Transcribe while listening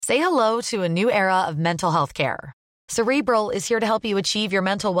Say hello to a new era of mental health care. Cerebral is here to help you achieve your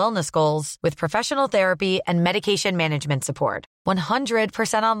mental wellness goals with professional therapy and medication management support.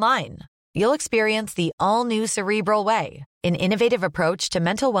 100% online. You'll experience the all-new Cerebral Way, an innovative approach to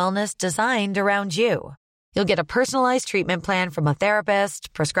mental wellness designed around you. You'll get a personalized treatment plan from a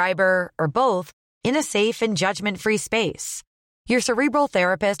therapist, prescriber, or both in a safe and judgment-free space. Your Cerebral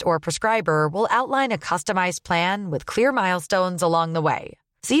therapist or prescriber will outline a customized plan with clear milestones along the way,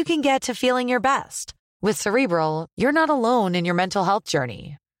 so you can get to feeling your best. With Cerebral, you're not alone in your mental health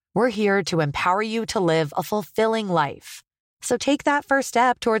journey. We're here to empower you to live a fulfilling life. So take that first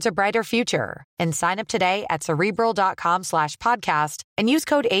step towards a brighter future and sign up today at Cerebral.com/podcast and use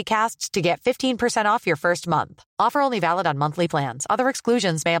code ACAST to get 15% off your first month. Offer only valid on monthly plans. Other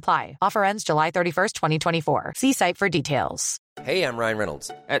exclusions may apply. Offer ends July 31st, 2024. See site for details. Hey, I'm Ryan Reynolds.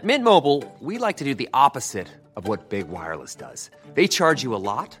 At Mint Mobile, we like to do the opposite of what Big Wireless does. They charge you a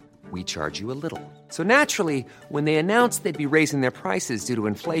lot. We charge you a little. So naturally, when they announced they'd be raising their prices due to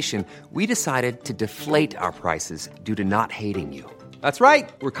inflation, we decided to deflate our prices due to not hating you. That's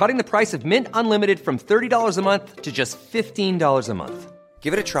right. We're cutting the price of Mint Unlimited from $30 a month to just $15 a month.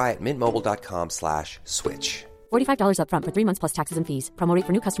 Give it a try at mintmobile.com/switch. $45 up front for 3 months plus taxes and fees. Promo rate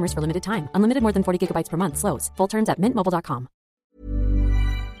for new customers for limited time. Unlimited more than 40 gigabytes per month. Slows full terms at mintmobile.com.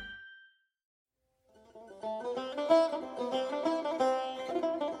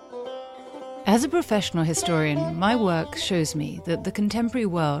 As a professional historian, my work shows me that the contemporary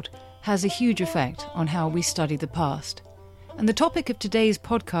world has a huge effect on how we study the past. And the topic of today's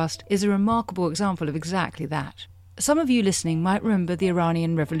podcast is a remarkable example of exactly that. Some of you listening might remember the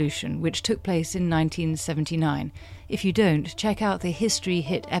Iranian Revolution, which took place in 1979. If you don't, check out the history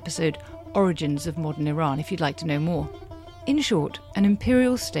hit episode Origins of Modern Iran if you'd like to know more. In short, an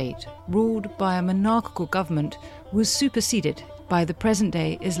imperial state ruled by a monarchical government was superseded by the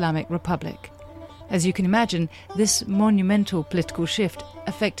present-day Islamic Republic. As you can imagine, this monumental political shift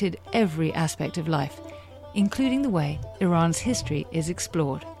affected every aspect of life, including the way Iran's history is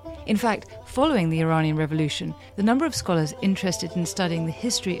explored. In fact, following the Iranian Revolution, the number of scholars interested in studying the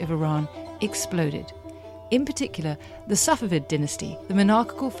history of Iran exploded. In particular, the Safawid dynasty, the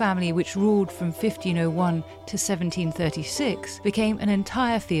monarchical family which ruled from 1501 to 1736, became an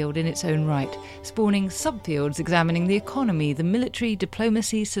entire field in its own right, spawning subfields examining the economy, the military,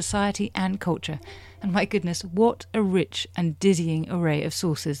 diplomacy, society and culture. And my goodness, what a rich and dizzying array of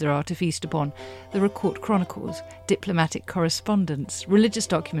sources there are to feast upon. There are court chronicles, diplomatic correspondence, religious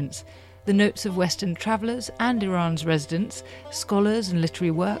documents, the notes of Western travellers and Iran's residents, scholars and literary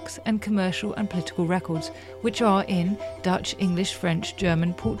works, and commercial and political records, which are in Dutch, English, French,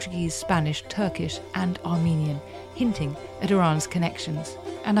 German, Portuguese, Spanish, Turkish and Armenian, hinting at Iran's connections.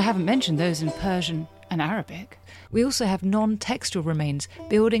 And I haven't mentioned those in Persian and Arabic. We also have non-textual remains,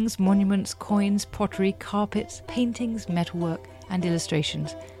 buildings, monuments, coins, pottery, carpets, paintings, metalwork and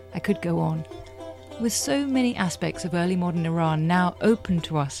illustrations. I could go on. With so many aspects of early modern Iran now open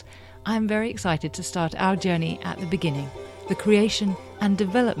to us, I am very excited to start our journey at the beginning, the creation and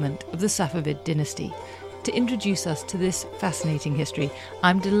development of the Safavid dynasty. To introduce us to this fascinating history,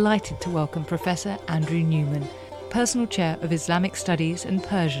 I'm delighted to welcome Professor Andrew Newman, Personal Chair of Islamic Studies and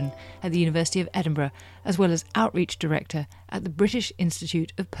Persian at the University of Edinburgh, as well as Outreach Director at the British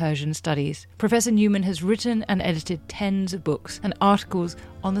Institute of Persian Studies. Professor Newman has written and edited tens of books and articles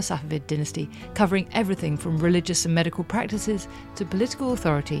on the Safavid dynasty, covering everything from religious and medical practices to political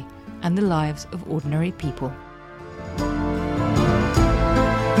authority and the lives of ordinary people.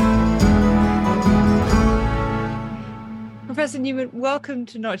 Professor Newman, welcome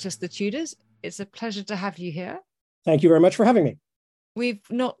to Not Just the Tudors. It's a pleasure to have you here. Thank you very much for having me. We've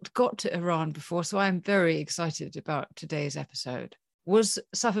not got to Iran before, so I'm very excited about today's episode. Was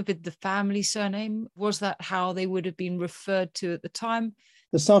Safavid the family surname? Was that how they would have been referred to at the time?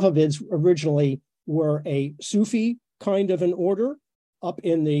 The Safavids originally were a Sufi kind of an order up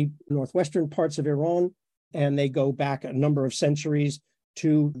in the northwestern parts of Iran, and they go back a number of centuries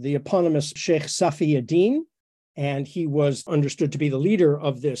to the eponymous Sheikh Safi ad-Din, and he was understood to be the leader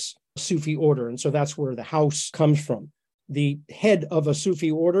of this Sufi order, and so that's where the house comes from. The head of a Sufi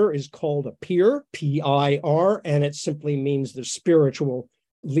order is called a pir, P-I-R, and it simply means the spiritual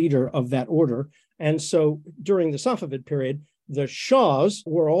leader of that order. And so during the Safavid period, the Shahs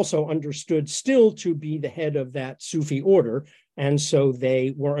were also understood still to be the head of that Sufi order. And so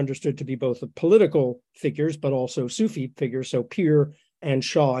they were understood to be both the political figures, but also Sufi figures. So Pir and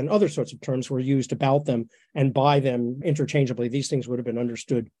Shah and other sorts of terms were used about them and by them interchangeably. These things would have been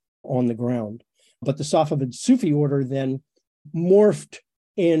understood on the ground. But the Safavid Sufi order then morphed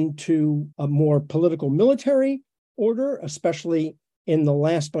into a more political military order, especially in the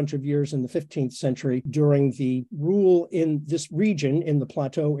last bunch of years in the 15th century during the rule in this region, in the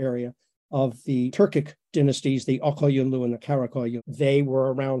plateau area, of the Turkic dynasties, the Okoyunlu and the Karakoyunlu. They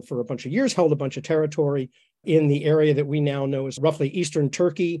were around for a bunch of years, held a bunch of territory in the area that we now know as roughly eastern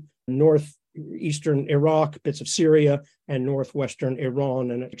Turkey, northeastern Iraq, bits of Syria, and northwestern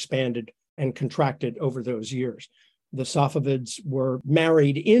Iran, and it expanded and contracted over those years. The Safavids were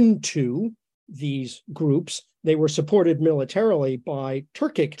married into these groups. They were supported militarily by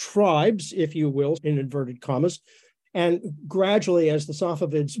Turkic tribes, if you will, in inverted commas. And gradually, as the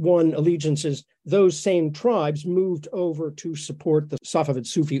Safavids won allegiances, those same tribes moved over to support the Safavid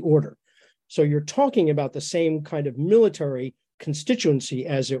Sufi order. So you're talking about the same kind of military constituency,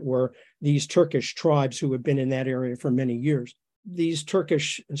 as it were, these Turkish tribes who have been in that area for many years. These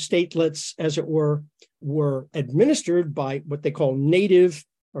Turkish statelets, as it were administered by what they call native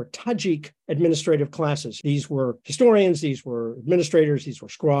or Tajik administrative classes. These were historians, these were administrators, these were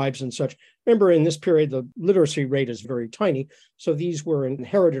scribes and such. Remember, in this period, the literacy rate is very tiny. So these were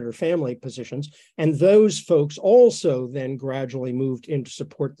inherited or family positions. And those folks also then gradually moved in to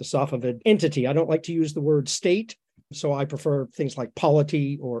support the Safavid entity. I don't like to use the word state, so I prefer things like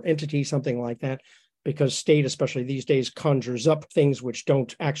polity or entity, something like that, because state, especially these days, conjures up things which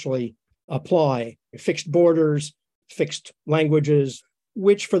don't actually apply. Fixed borders, fixed languages,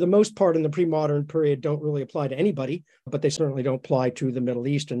 which for the most part in the pre-modern period don't really apply to anybody, but they certainly don't apply to the Middle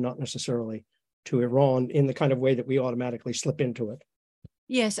East and not necessarily to Iran in the kind of way that we automatically slip into it.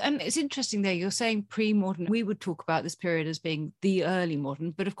 Yes, and it's interesting there, you're saying pre-modern. We would talk about this period as being the early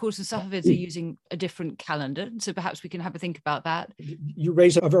modern, but of course the Safavids are using a different calendar, so perhaps we can have a think about that. You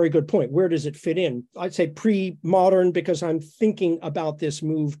raise a very good point. Where does it fit in? I'd say pre-modern because I'm thinking about this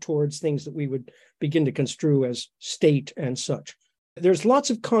move towards things that we would begin to construe as state and such. There's lots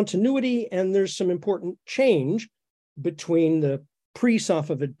of continuity and there's some important change between the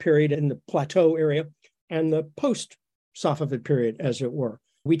pre-Safavid period in the plateau area and the post-Safavid period, as it were.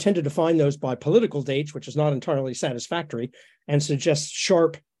 We tend to define those by political dates, which is not entirely satisfactory, and suggests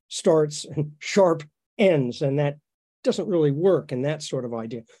sharp starts and sharp ends, and that doesn't really work in that sort of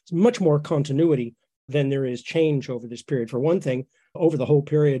idea. It's much more continuity than there is change over this period. For one thing, over the whole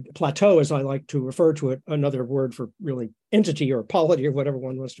period, plateau, as I like to refer to it, another word for really entity or polity or whatever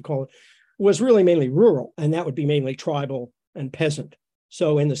one wants to call it, was really mainly rural, and that would be mainly tribal and peasant.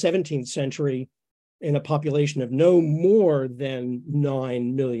 So in the 17th century, in a population of no more than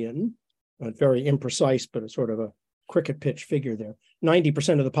 9 million, very imprecise, but a sort of a cricket pitch figure there,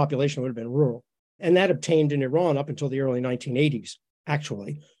 90% of the population would have been rural. And that obtained in Iran up until the early 1980s,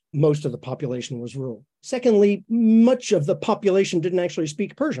 actually. Most of the population was rural. Secondly, much of the population didn't actually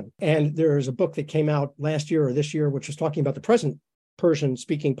speak Persian. And there is a book that came out last year or this year, which was talking about the present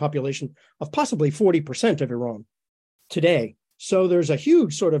Persian-speaking population of possibly 40% of Iran today. So there's a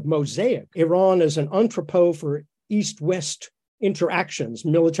huge sort of mosaic. Iran is an entrepot for East-West interactions,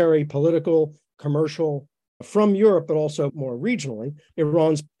 military, political, commercial, from Europe, but also more regionally.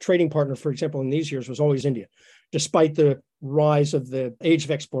 Iran's trading partner, for example, in these years was always India. Despite the rise of the age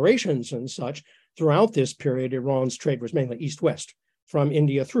of explorations and such, throughout this period, Iran's trade was mainly east-west, from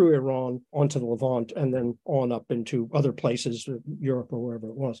India through Iran onto the Levant and then on up into other places, Europe or wherever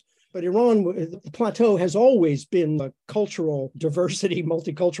it was. But Iran, the plateau has always been a cultural diversity,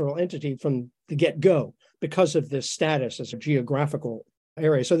 multicultural entity from the get-go because of this status as a geographical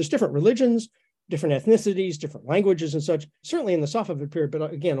area. So there's different religions, different ethnicities, different languages and such, certainly in the Safavid period,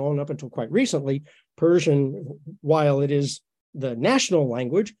 but again, on up until quite recently, Persian, while it is the national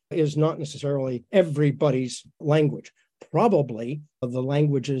language, is not necessarily everybody's language. Probably the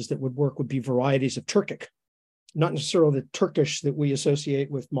languages that would work would be varieties of Turkic, not necessarily the Turkish that we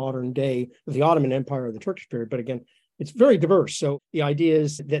associate with modern day, the Ottoman Empire or the Turkish period, but again, it's very diverse. So the idea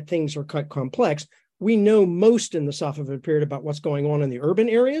is that things are quite complex. We know most in the Safavid period about what's going on in the urban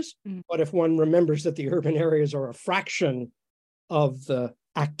areas, but if one remembers that the urban areas are a fraction of the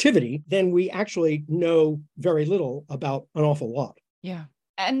activity, then we actually know very little about an awful lot. Yeah.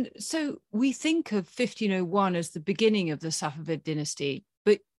 And so we think of 1501 as the beginning of the Safavid dynasty,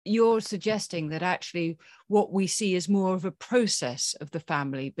 but you're suggesting that actually what we see is more of a process of the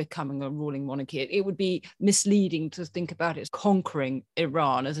family becoming a ruling monarchy. It would be misleading to think about it as conquering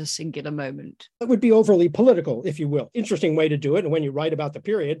Iran as a singular moment. It would be overly political, if you will. Interesting way to do it. And when you write about the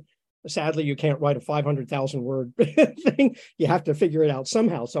period, sadly, you can't write a 500,000 word thing. You have to figure it out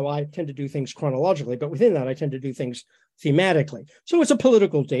somehow. So I tend to do things chronologically, but within that, I tend to do things thematically. So it's a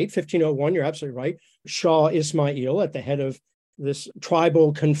political date, 1501, you're absolutely right. Shah Ismail at the head of this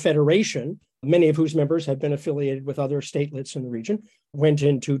tribal confederation, many of whose members had been affiliated with other statelets in the region, went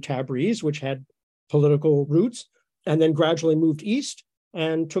into Tabriz, which had political roots, and then gradually moved east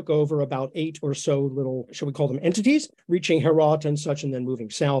and took over about 8 or so little, shall we call them entities, reaching Herat and such, and then moving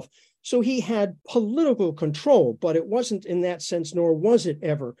south. So he had political control, but it wasn't in that sense, nor was it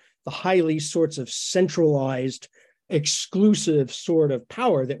ever the highly sorts of centralized, exclusive sort of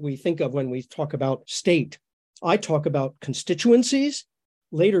power that we think of when we talk about state. I talk about constituencies.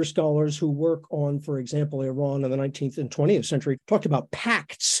 Later scholars who work on, for example, Iran in the 19th and 20th century talked about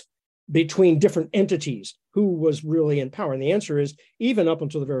pacts between different entities. Who was really in power? And the answer is, even up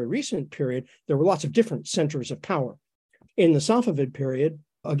until the very recent period, there were lots of different centers of power. In the Safavid period,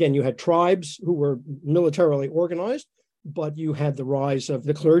 again, you had tribes who were militarily organized, but you had the rise of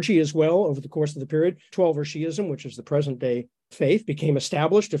the clergy as well over the course of the period. Twelver Shi'ism, which is the present day faith, became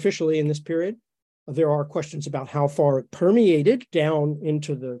established officially in this period. There are questions about how far it permeated down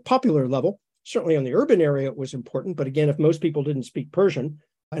into the popular level. Certainly on the urban area, it was important. But again, if most people didn't speak Persian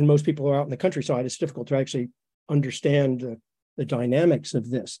and most people are out in the countryside, it's difficult to actually understand the dynamics of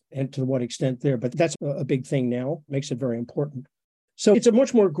this and to what extent there. But that's a big thing now, makes it very important. So it's a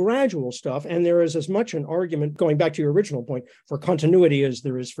much more gradual stuff. And there is as much an argument, going back to your original point, for continuity as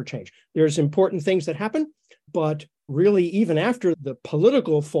there is for change. There's important things that happen, but really, even after the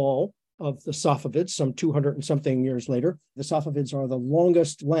political fall of the Safavids, some 200 and something years later, the Safavids are the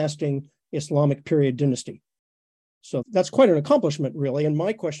longest lasting Islamic period dynasty. So that's quite an accomplishment, really. And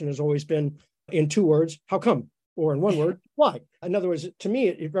my question has always been, in 2 words, how come? Or in 1 word, why? In other words, to me,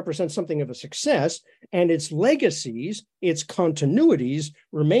 it represents something of a success, and its legacies, its continuities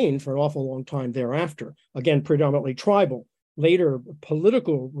remain for an awful long time thereafter. Again, predominantly tribal. Later,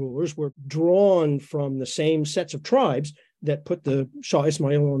 political rulers were drawn from the same sets of tribes that put the Shah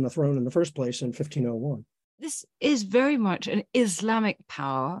Ismail on the throne in the first place in 1501. This is very much an Islamic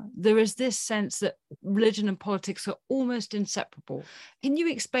power. There is this sense that religion and politics are almost inseparable. Can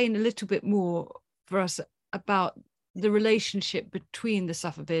you explain a little bit more for us about the relationship between the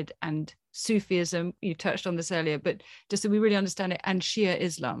Safavid and Sufism? You touched on this earlier, but just so we really understand it, and Shia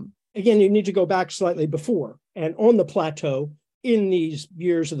Islam. Again, you need to go back slightly before. And on the plateau, in these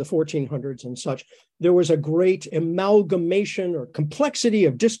years of the 1400s and such, there was a great amalgamation or complexity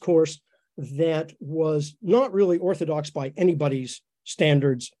of discourse that was not really orthodox by anybody's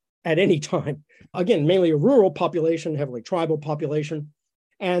standards at any time. Again, mainly a rural population, heavily tribal population.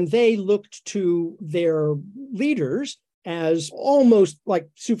 And they looked to their leaders as almost like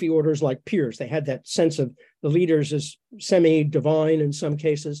Sufi orders, like peers. They had that sense of the leaders as semi-divine in some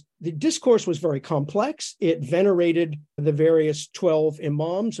cases. The discourse was very complex. It venerated the various 12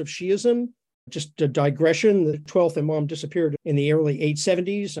 imams of Shi'ism. Just a digression, the 12th imam disappeared in the early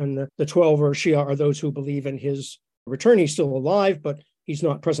 870s, and the 12 are Shia are those who believe in his return. He's still alive, but he's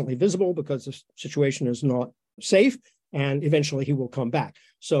not presently visible because the situation is not safe, and eventually he will come back.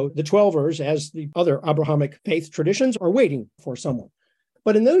 So the 12ers, as the other Abrahamic faith traditions, are waiting for someone.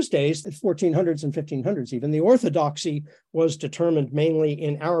 But in those days, the 1400s and 1500s even, the orthodoxy was determined mainly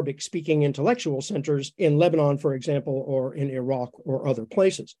in Arabic-speaking intellectual centers in Lebanon, for example, or in Iraq or other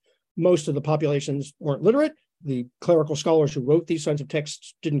places. Most of the populations weren't literate. The clerical scholars who wrote these kinds of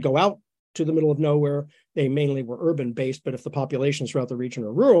texts didn't go out to the middle of nowhere. They mainly were urban-based, but if the populations throughout the region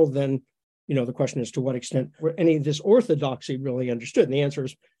are rural, then the question is to what extent were any of this orthodoxy really understood? And the answer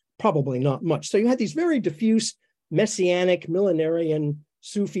is probably not much. So you had these very diffuse messianic, millenarian,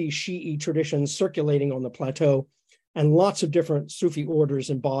 Sufi, Shi'i traditions circulating on the plateau, and lots of different Sufi orders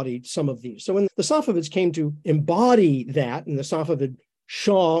embodied some of these. So when the Safavids came to embody that, and the Safavid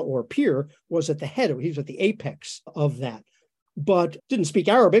Shah or Pir was at the head of it, he was at the apex of that, but didn't speak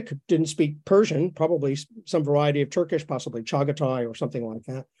Arabic, didn't speak Persian, probably some variety of Turkish, possibly Chagatai or something like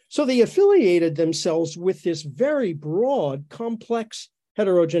that. So they affiliated themselves with this very broad, complex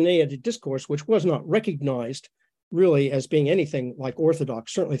heterogeneity discourse, which was not recognized really as being anything like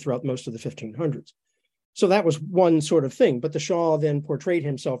orthodox, certainly throughout most of the 1500s. So that was one sort of thing. But the Shah then portrayed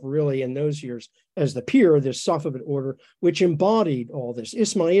himself really in those years as the Pir, this Safavid order, which embodied all this.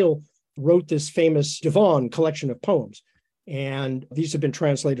 Ismail wrote this famous Divan collection of poems, and these have been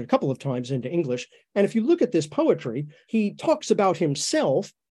translated a couple of times into English. And if you look at this poetry, he talks about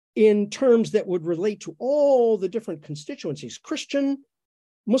himself in terms that would relate to all the different constituencies, Christian,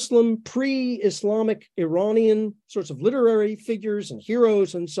 Muslim, pre-Islamic, Iranian sorts of literary figures and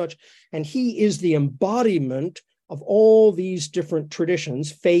heroes and such. And he is the embodiment of all these different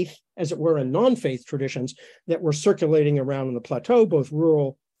traditions, faith, as it were, and non-faith traditions that were circulating around on the plateau, both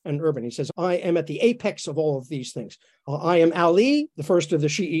rural and urban. He says, I am at the apex of all of these things. I am Ali, the first of the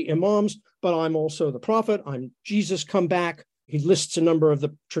Shi'i imams, but I'm also the prophet. I'm Jesus come back. He lists a number of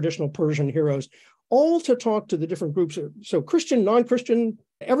the traditional Persian heroes, all to talk to the different groups. So Christian, non-Christian,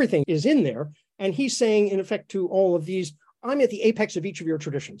 everything is in there. And he's saying, in effect, to all of these, I'm at the apex of each of your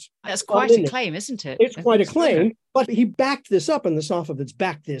traditions. That's quite a claim, isn't it? It's quite a claim, but he backed this up, and the Safavids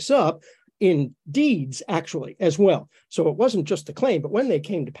backed this up in deeds, actually, as well. So it wasn't just the claim, but when they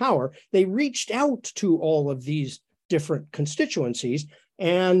came to power, they reached out to all of these different constituencies.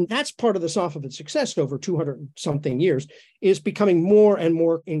 And that's part of the Safavid success over 200-something years, is becoming more and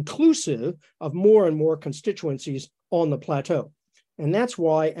more inclusive of more and more constituencies on the plateau. And that's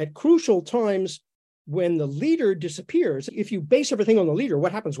why at crucial times, when the leader disappears, if you base everything on the leader,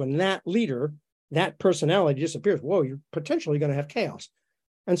 what happens when that leader, that personality disappears? Whoa, you're potentially going to have chaos.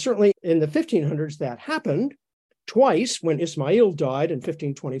 And certainly in the 1500s, that happened twice, when Ismail died in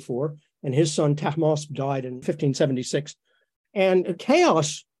 1524 and his son Tahmasp died in 1576. And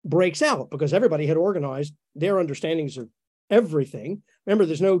chaos breaks out because everybody had organized their understandings of everything. Remember,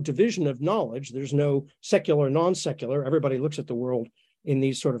 there's no division of knowledge. There's no secular, non-secular. Everybody looks at the world in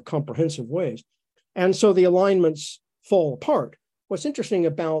these sort of comprehensive ways. And so the alignments fall apart. What's interesting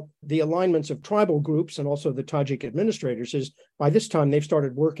about the alignments of tribal groups and also the Tajik administrators is by this time they've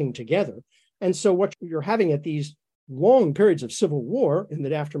started working together. And so what you're having at these long periods of civil war in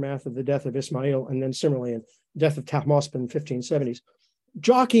the aftermath of the death of Ismail, and then similarly in the death of Tahmasp in the 1570s,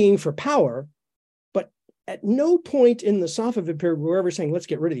 jockeying for power, but at no point in the Safavid period were we ever saying, let's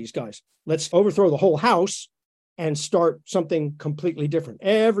get rid of these guys. Let's overthrow the whole house and start something completely different.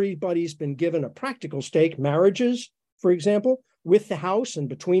 Everybody's been given a practical stake, marriages, for example, with the house and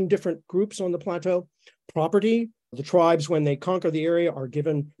between different groups on the plateau. Property, the tribes, when they conquer the area, are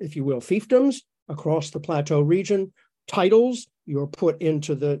given, if you will, fiefdoms across the plateau region. Titles, you're put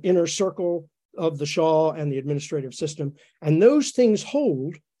into the inner circle of the Shah and the administrative system. And those things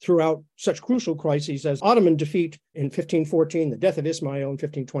hold throughout such crucial crises as Ottoman defeat in 1514, the death of Ismail in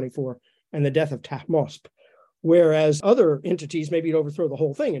 1524, and the death of Tahmasp. Whereas other entities, maybe you'd overthrow the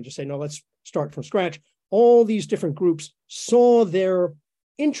whole thing and just say, no, let's start from scratch. All these different groups saw their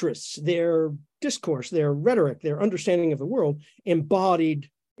interests, their discourse, their rhetoric, their understanding of the world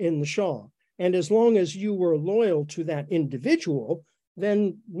embodied in the Shah. And as long as you were loyal to that individual,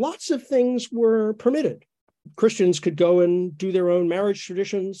 then lots of things were permitted. Christians could go and do their own marriage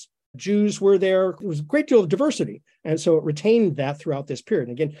traditions. Jews were there. There was a great deal of diversity. And so it retained that throughout this period.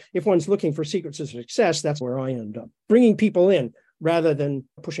 And again, if one's looking for secrets of success, that's where I end up, bringing people in rather than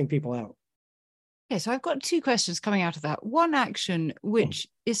pushing people out. Okay, so I've got two questions coming out of that. One action which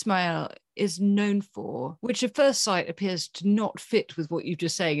Ismail is known for, which at first sight appears to not fit with what you're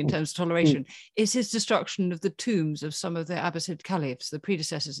just saying in terms of toleration, is his destruction of the tombs of some of the Abbasid caliphs, the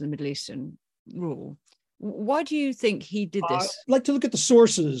predecessors in the Middle Eastern rule. Why do you think he did this? I'd like to look at the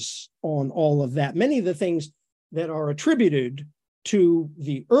sources on all of that. Many of the things that are attributed to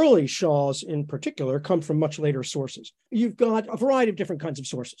the early Shahs in particular come from much later sources. You've got a variety of different kinds of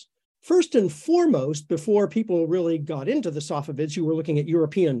sources. First and foremost, before people really got into the Safavids, you were looking at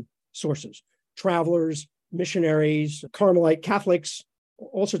European sources, travelers, missionaries, Carmelite Catholics,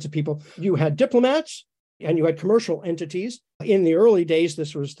 all sorts of people. You had diplomats and you had commercial entities. In the early days,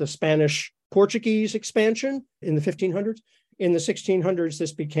 this was the Spanish-Portuguese expansion in the 1500s. In the 1600s,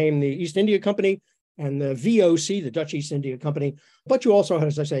 this became the East India Company and the VOC, the Dutch East India Company. But you also had,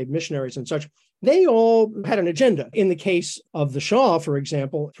 as I say, missionaries and such. They all had an agenda. In the case of the Shah, for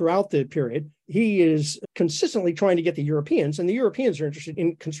example, throughout the period, he is consistently trying to get the Europeans, and the Europeans are interested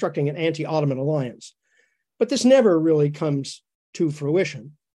in constructing an anti-Ottoman alliance. But this never really comes to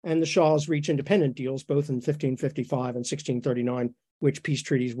fruition. And the Shahs reach independent deals, both in 1555 and 1639, which peace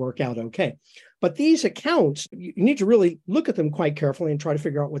treaties work out okay. But these accounts, you need to really look at them quite carefully and try to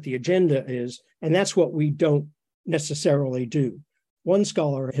figure out what the agenda is. And that's what we don't necessarily do. One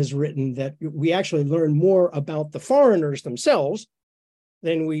scholar has written that we actually learn more about the foreigners themselves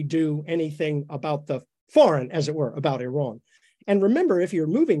than we do anything about the foreign, as it were, about Iran. And remember, if you're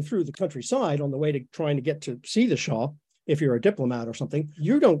moving through the countryside on the way to trying to get to see the Shah, if you're a diplomat or something,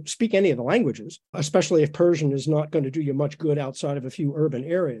 you don't speak any of the languages, especially if Persian is not going to do you much good outside of a few urban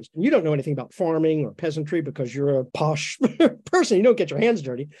areas. You don't know anything about farming or peasantry because you're a posh person. You don't get your hands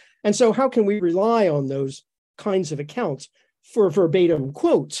dirty. And so how can we rely on those kinds of accounts for verbatim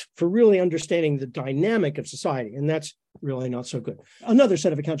quotes, for really understanding the dynamic of society? And that's really not so good. Another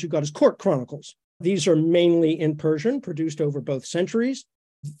set of accounts you've got is court chronicles. These are mainly in Persian, produced over both centuries.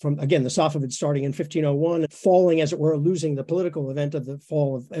 From, again, the Safavids starting in 1501, falling, as it were, losing the political event of the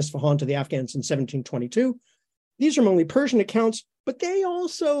fall of Esfahan to the Afghans in 1722. These are mainly Persian accounts, but they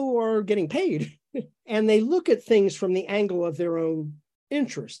also are getting paid. And they look at things from the angle of their own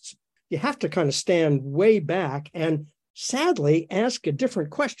interests. You have to kind of stand way back and sadly ask a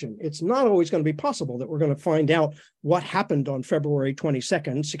different question. It's not always going to be possible that we're going to find out what happened on February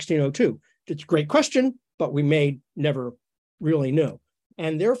 22nd, 1602. It's a great question, but we may never really know.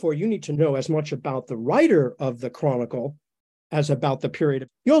 And therefore, you need to know as much about the writer of the chronicle as about the period.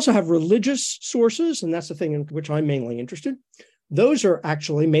 You also have religious sources, and that's the thing in which I'm mainly interested. Those are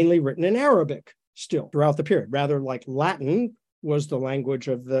actually mainly written in Arabic still throughout the period, rather like Latin was the language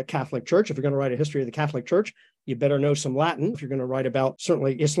of the Catholic Church. If you're going to write a history of the Catholic Church, you better know some Latin. If you're going to write about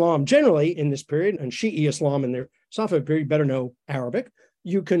certainly Islam generally in this period and Shi'i Islam in the Safawid period, you better know Arabic.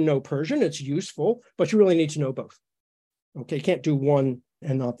 You can know Persian. It's useful, but you really need to know both. Okay, you can't do one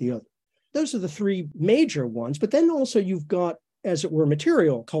and not the other. Those are the three major ones. But then also you've got, as it were,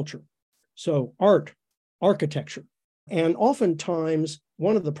 material culture. So art, architecture. And oftentimes,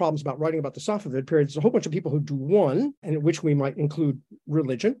 one of the problems about writing about the Safavid period is a whole bunch of people who do one, and in which we might include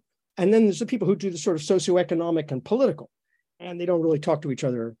religion. And then there's the people who do the sort of socioeconomic and political. And they don't really talk to each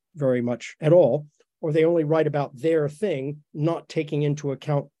other very much at all, or they only write about their thing, not taking into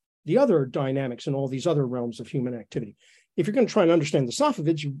account the other dynamics in all these other realms of human activity. If you're going to try and understand the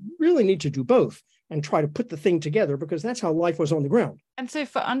Safavids, you really need to do both and try to put the thing together, because that's how life was on the ground. And so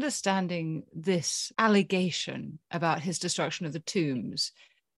for understanding this allegation about his destruction of the tombs,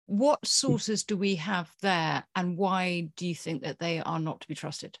 what sources do we have there, and why do you think that they are not to be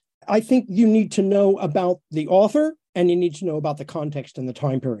trusted? I think you need to know about the author, and you need to know about the context and the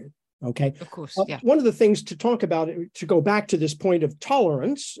time period. Okay. Of course. Yeah. One of the things to talk about, to go back to this point of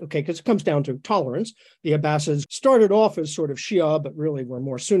tolerance, okay, because it comes down to tolerance. The Abbasids started off as sort of Shia, but really were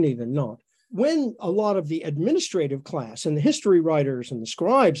more Sunni than not. When a lot of the administrative class and the history writers and the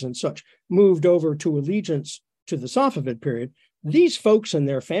scribes and such moved over to allegiance to the Safavid period, these folks and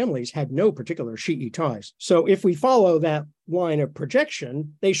their families had no particular Shi'i ties. So if we follow that line of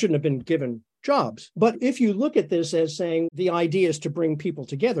projection, they shouldn't have been given jobs. But if you look at this as saying the idea is to bring people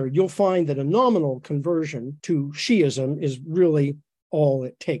together, you'll find that a nominal conversion to Shi'ism is really all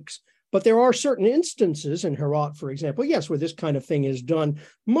it takes. But there are certain instances in Herat, for example, yes, where this kind of thing is done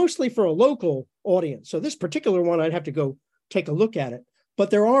mostly for a local audience. So this particular one, I'd have to go take a look at it. But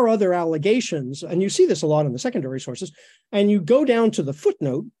there are other allegations, and you see this a lot in the secondary sources, and you go down to the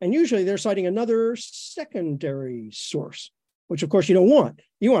footnote, and usually they're citing another secondary source, which of course you don't want.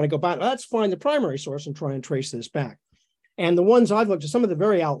 You want to go back, let's find the primary source and try and trace this back. And the ones I've looked at, some of the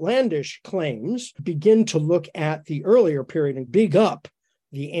very outlandish claims begin to look at the earlier period and big up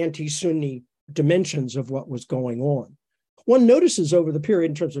the anti-Sunni dimensions of what was going on. One notices over the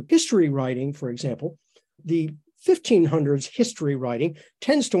period in terms of history writing, for example, the 1500s history writing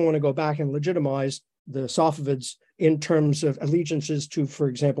tends to want to go back and legitimize the Safavids in terms of allegiances to, for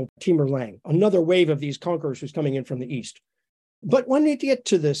example, Timur-Lenk, another wave of these conquerors who's coming in from the east. But when you get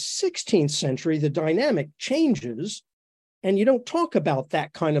to the 16th century, the dynamic changes, and you don't talk about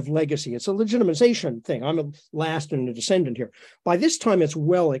that kind of legacy. It's a legitimization thing. I'm a last and a descendant here. By this time, it's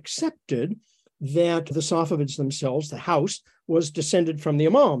well accepted that the Safavids themselves, the house, was descended from the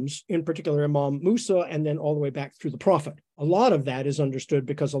Imams, in particular Imam Musa, and then all the way back through the Prophet. A lot of that is understood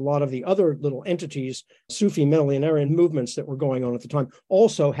because a lot of the other little entities, Sufi millenarian movements that were going on at the time,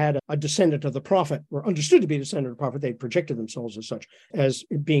 also had a descendant of the Prophet, were understood to be a descendant of the Prophet. They projected themselves as such, as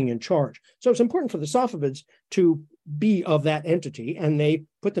being in charge. So it's important for the Safavids to be of that entity, and they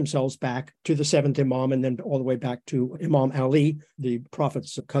put themselves back to the seventh Imam and then all the way back to Imam Ali, the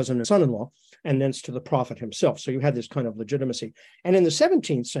Prophet's cousin and son-in-law, and thence to the Prophet himself. So you had this kind of legitimacy. And in the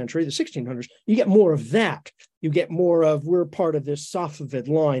 17th century, the 1600s, you get more of that. You get more of, we're part of this Safavid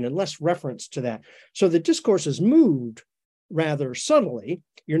line, and less reference to that. So the discourse has moved rather subtly.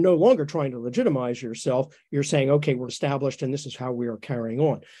 You're no longer trying to legitimize yourself. You're saying, okay, we're established and this is how we are carrying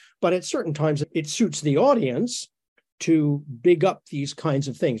on. But at certain times, it suits the audience to big up these kinds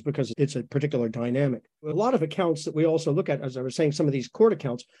of things because it's a particular dynamic. A lot of accounts that we also look at, as I was saying, some of these court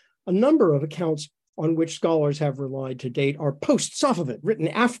accounts, a number of accounts on which scholars have relied to date are post-Safavid, written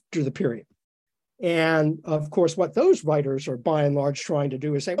after the period. And of course, what those writers are by and large trying to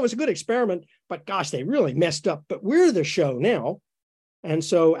do is say, oh, it was a good experiment, but gosh, they really messed up. But we're the show now. And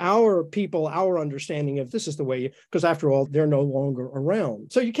so our people, our understanding of this is the way, because after all, they're no longer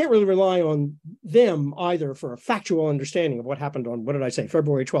around. So you can't really rely on them either for a factual understanding of what happened on, what did I say,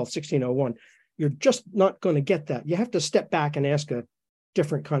 February 12th, 1601. You're just not going to get that. You have to step back and ask a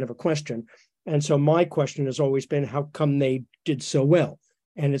different kind of a question. And so my question has always been, how come they did so well?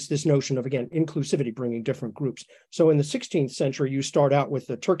 And it's this notion of, again, inclusivity, bringing different groups. So in the 16th century, you start out with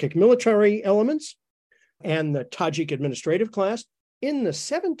the Turkic military elements and the Tajik administrative class. In the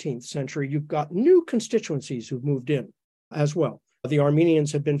 17th century, you've got new constituencies who've moved in as well. The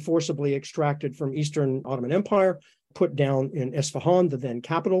Armenians had been forcibly extracted from Eastern Ottoman Empire, put down in Isfahan, the then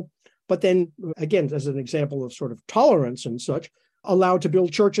capital. But then, again, as an example of sort of tolerance and such, allowed to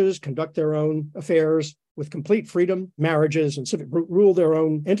build churches, conduct their own affairs with complete freedom, marriages and civic rule their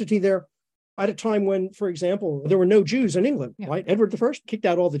own entity there. At a time when, for example, there were no Jews in England, right? Edward I kicked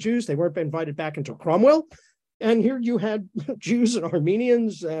out all the Jews. They weren't invited back until Cromwell. And here you had Jews and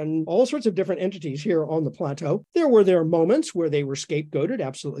Armenians and all sorts of different entities here on the plateau. There were moments where they were scapegoated.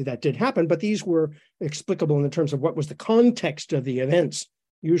 Absolutely, that did happen. But these were explicable in the terms of what was the context of the events,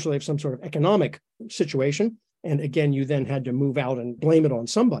 usually of some sort of economic situation. And again, you then had to move out and blame it on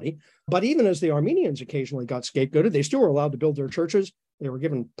somebody. But even as the Armenians occasionally got scapegoated, they still were allowed to build their churches. They were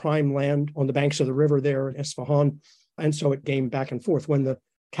given prime land on the banks of the river there in Isfahan. And so it came back and forth. When the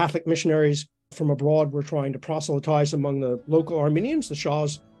Catholic missionaries from abroad were trying to proselytize among the local Armenians, the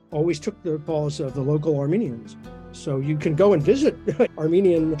Shahs always took the cause of the local Armenians. So you can go and visit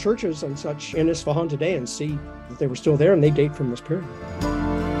Armenian churches and such in Isfahan today and see that they were still there, and they date from this period.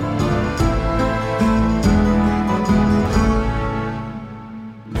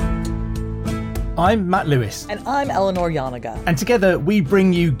 I'm Matt Lewis. And I'm Eleanor Yanaga. And together we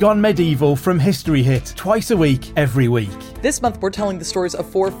bring you Gone Medieval from History Hit twice a week, every week. This month we're telling the stories of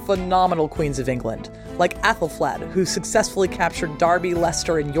 4 phenomenal queens of England, like Athelflaed, who successfully captured Derby,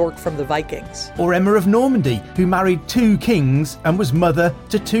 Leicester and York from the Vikings. Or Emma of Normandy, who married 2 kings and was mother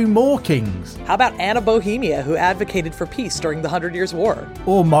to 2 more kings. How about Anne of Bohemia, who advocated for peace during the 100 Years' War?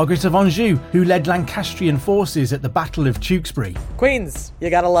 Or Margaret of Anjou, who led Lancastrian forces at the Battle of Tewkesbury. Queens,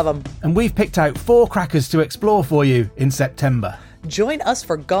 you gotta love them. And we've picked out 4 crackers to explore for you in September. Join us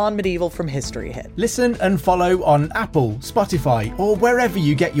for Gone Medieval from History Hit. Listen and follow on Apple, Spotify, or wherever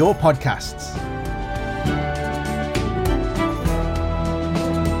you get your podcasts.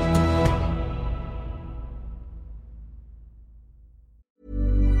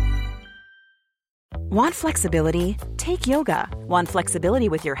 Want flexibility? Take yoga. Want flexibility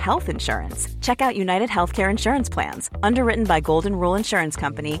with your health insurance? Check out United Healthcare Insurance Plans. Underwritten by Golden Rule Insurance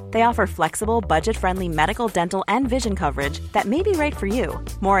Company, they offer flexible, budget-friendly medical, dental, and vision coverage that may be right for you.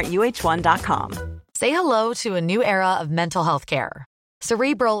 More at uh1.com. Say hello to a new era of mental health care.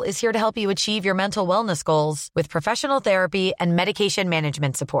 Cerebral is here to help you achieve your mental wellness goals with professional therapy and medication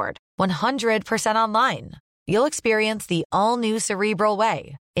management support. 100% online. You'll experience the all-new Cerebral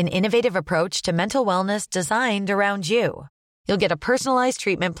Way, an innovative approach to mental wellness designed around you. You'll get a personalized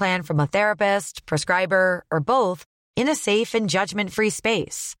treatment plan from a therapist, prescriber, or both in a safe and judgment-free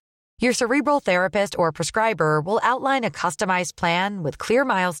space. Your Cerebral therapist or prescriber will outline a customized plan with clear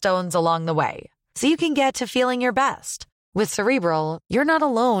milestones along the way, so you can get to feeling your best. With Cerebral, you're not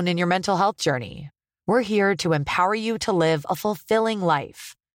alone in your mental health journey. We're here to empower you to live a fulfilling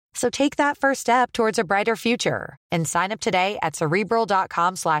life. So take that first step towards a brighter future and sign up today at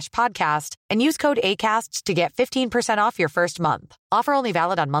Cerebral.com/podcast and use code ACAST to get 15% off your first month. Offer only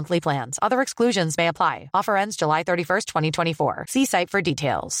valid on monthly plans. Other exclusions may apply. Offer ends July 31st, 2024. See site for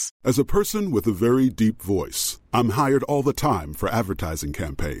details. As a person with a very deep voice, I'm hired all the time for advertising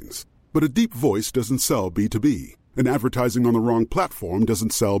campaigns. But a deep voice doesn't sell B2B, and advertising on the wrong platform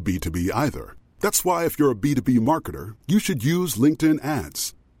doesn't sell B2B either. That's why if you're a B2B marketer, you should use LinkedIn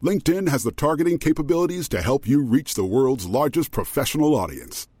ads. LinkedIn has the targeting capabilities to help you reach the world's largest professional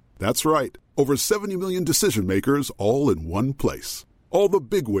audience. That's right, over 70 million decision makers all in one place. All the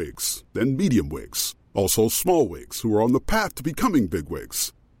big wigs, then medium wigs, also small wigs who are on the path to becoming big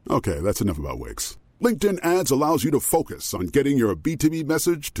wigs. Okay, that's enough about wigs. LinkedIn ads allows you to focus on getting your B2B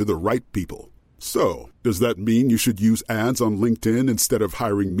message to the right people. So, does that mean you should use ads on LinkedIn instead of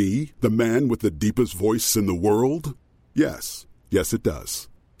hiring me, the man with the deepest voice in the world? Yes. Yes, it does.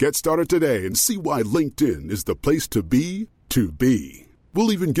 Get started today and see why LinkedIn is the place to be to be.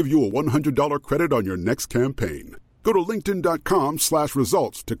 We'll even give you a $100 credit on your next campaign. Go to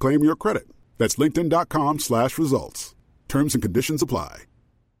linkedin.com/results to claim your credit. That's linkedin.com/results. Terms and conditions apply.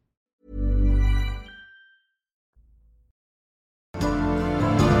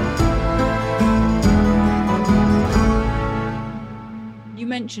 You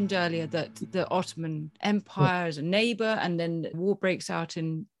mentioned earlier that the Ottoman Empire is a neighbor, and then war breaks out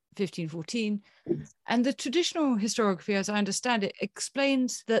in 1514. And the traditional historiography, as I understand it,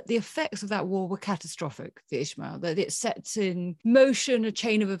 explains that the effects of that war were catastrophic for Ismail, that it sets in motion a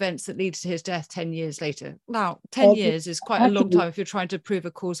chain of events that leads to his death 10 years later. Now, 10 years is quite a long time if you're trying to prove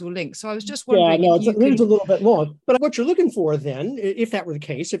a causal link. So I was just wondering. Yeah, no, it's a little bit long. But what you're looking for then, if that were the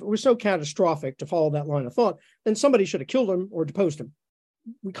case, if it was so catastrophic to follow that line of thought, then somebody should have killed him or deposed him.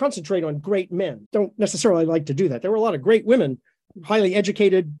 We concentrate on great men. Don't necessarily like to do that. There were a lot of great women, highly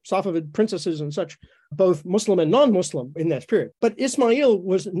educated Safavid princesses and such, both Muslim and non-Muslim in that period. But Ismail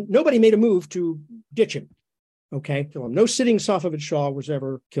nobody made a move to ditch him. Okay, kill him. No sitting Safavid Shah was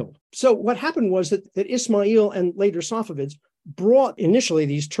ever killed. So what happened was that Ismail and later Safavids brought initially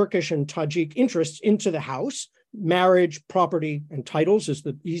these Turkish and Tajik interests into the house. Marriage, property, and titles is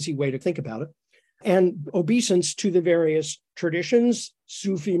the easy way to think about it. And obeisance to the various traditions,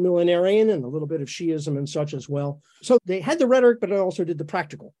 Sufi millenarian, and a little bit of Shiism and such as well. So they had the rhetoric, but it also did the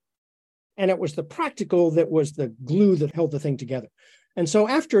practical. And it was the practical that was the glue that held the thing together. And so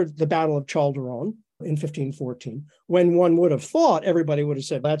after the Battle of Chaldiran in 1514, when one would have thought everybody would have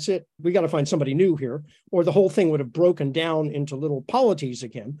said, that's it, we got to find somebody new here, or the whole thing would have broken down into little polities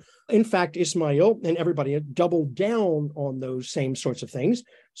again. In fact, Ismail and everybody had doubled down on those same sorts of things.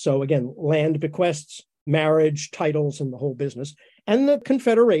 So again, land bequests, marriage, titles, and the whole business, and the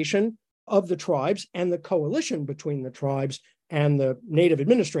confederation of the tribes and the coalition between the tribes and the native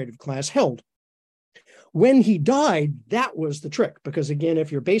administrative class held. When he died, that was the trick, because again,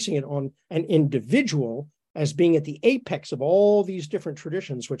 if you're basing it on an individual as being at the apex of all these different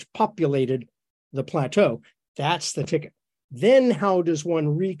traditions which populated the plateau, that's the ticket. Then how does one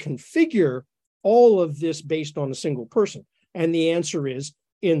reconfigure all of this based on a single person? And the answer is,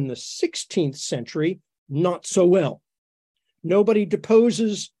 in the 16th century, not so well. Nobody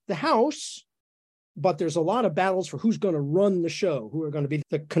deposes the house, but there's a lot of battles for who's going to run the show, who are going to be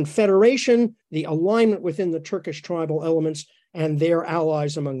the confederation, the alignment within the Turkish tribal elements and their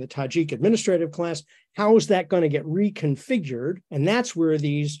allies among the Tajik administrative class. How is that going to get reconfigured? And that's where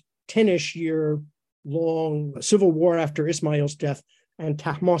these 10-ish year long civil war after Ismail's death and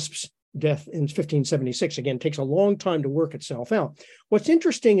Tahmasp's death in 1576, again, takes a long time to work itself out. What's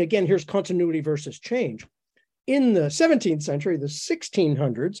interesting, again, here's continuity versus change. In the 17th century, the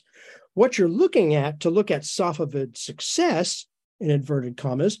 1600s, what you're looking at to look at Safavid success, in inverted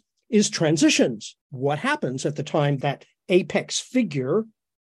commas, is transitions. What happens at the time that apex figure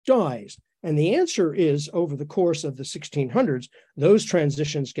dies? And the answer is, over the course of the 1600s, those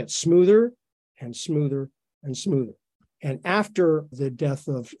transitions get smoother and smoother and smoother. And after the death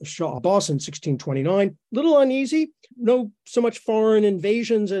of Shah Abbas in 1629, little uneasy, no so much foreign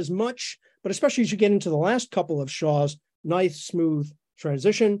invasions as much, but especially as you get into the last couple of Shahs, nice, smooth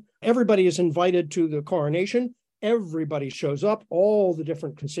transition. Everybody is invited to the coronation. Everybody shows up, all the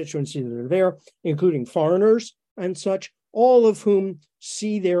different constituencies that are there, including foreigners and such, all of whom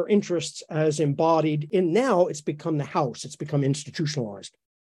see their interests as embodied in, now it's become the house, it's become institutionalized.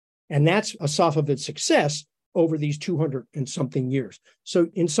 And that's a Safavid success over these 200 and something years. So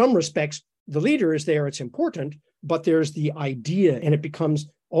in some respects, the leader is there, it's important, but there's the idea, and it becomes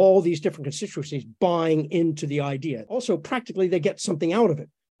all these different constituencies buying into the idea. Also, practically, they get something out of it,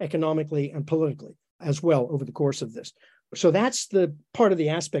 economically and politically as well over the course of this. So that's the part of the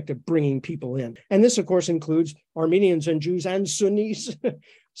aspect of bringing people in. And this, of course, includes Armenians and Jews and Sunnis.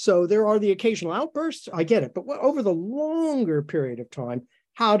 So there are the occasional outbursts. I get it. But over the longer period of time,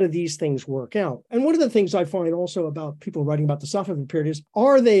 how do these things work out? And one of the things I find also about people writing about the Safavid period is,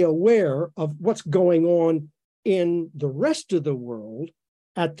 are they aware of what's going on in the rest of the world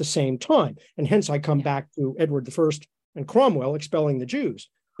at the same time? And hence I come back to Edward I and Cromwell expelling the Jews.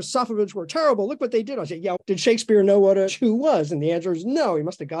 The Safavids were terrible. Look what they did. I said, yeah, did Shakespeare know what a Jew was? And the answer is no. He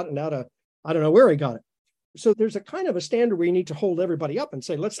must have gotten out of, I don't know where he got it. So there's a kind of a standard where you need to hold everybody up and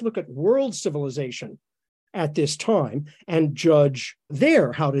say, let's look at world civilization at this time and judge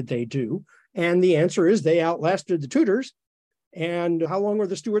there. How did they do? And the answer is they outlasted the Tudors. And how long were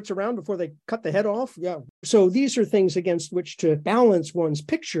the Stuarts around before they cut the head off? Yeah. So these are things against which to balance one's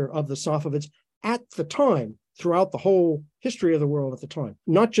picture of the Safavids at the time, throughout the whole history of the world at the time.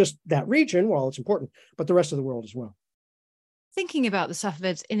 Not just that region, while it's important, but the rest of the world as well. Thinking about the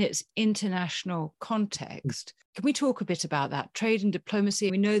Safavids in its international context, can we talk a bit about that? Trade and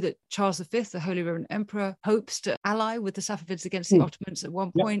diplomacy. We know that Charles V, the Holy Roman Emperor, hopes to ally with the Safavids against the Ottomans at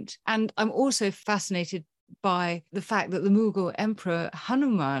one point. And I'm also fascinated by the fact that the Mughal Emperor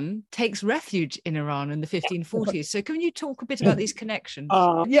Hanuman takes refuge in Iran in the 1540s. So can you talk a bit about these connections?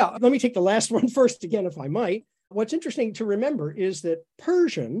 Yeah, let me take the last one first again, if I might. What's interesting to remember is that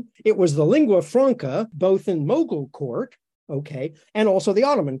Persian, it was the lingua franca, both in Mughal court, okay, and also the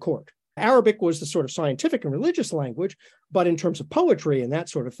Ottoman court. Arabic was the sort of scientific and religious language, but in terms of poetry and that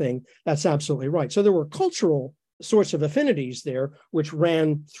sort of thing, that's absolutely right. So there were cultural sorts of affinities there, which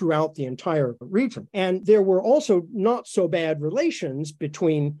ran throughout the entire region. And there were also not so bad relations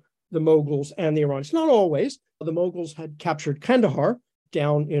between the Mughals and the Iranians. Not always. The Mughals had captured Kandahar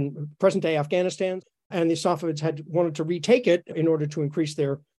down in present-day Afghanistan, and the Safavids had wanted to retake it in order to increase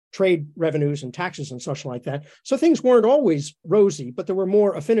their trade revenues and taxes and such like that. So things weren't always rosy, but there were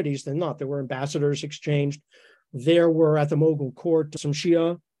more affinities than not. There were ambassadors exchanged. There were at the Mughal court some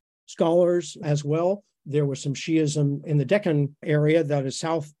Shia scholars as well. There was some Shiism in the Deccan area, that is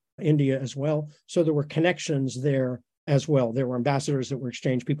South India as well. So there were connections there as well. There were ambassadors that were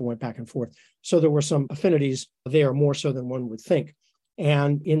exchanged. People went back and forth. So there were some affinities there, more so than one would think.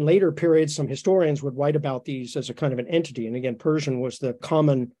 And in later periods, some historians would write about these as a kind of an entity. And again, Persian was the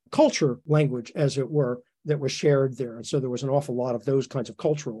common culture language, as it were, that was shared there. And so there was an awful lot of those kinds of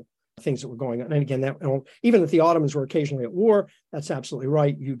cultural things that were going on. And again, that even if the Ottomans were occasionally at war, that's absolutely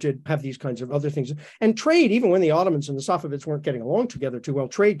right. You did have these kinds of other things. And trade, even when the Ottomans and the Safavids weren't getting along together too well,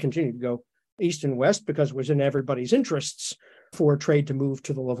 trade continued to go east and west because it was in everybody's interests for trade to move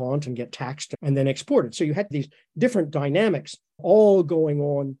to the Levant and get taxed and then exported. So you had these different dynamics all going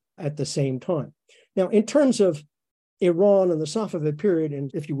on at the same time. Now, in terms of Iran and the Safavid period, and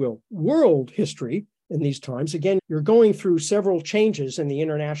if you will, world history in these times, again, you're going through several changes in the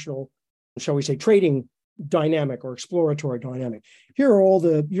international, shall we say, trading dynamic or exploratory dynamic. Here are all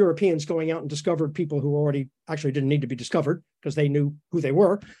the Europeans going out and discovered people who already actually didn't need to be discovered because they knew who they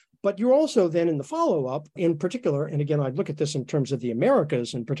were. But you're also then in the follow-up, in particular, and again, I'd look at this in terms of the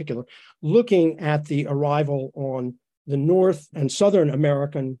Americas in particular, looking at the arrival on the North and Southern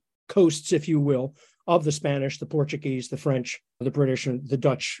American coasts, if you will, of the Spanish, the Portuguese, the French, the British, and the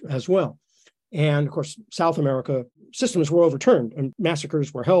Dutch as well. And of course, South America, systems were overturned and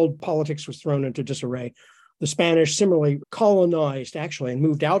massacres were held, politics was thrown into disarray. The Spanish similarly colonized, actually, and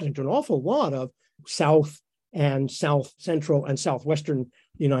moved out into an awful lot of South and South Central and Southwestern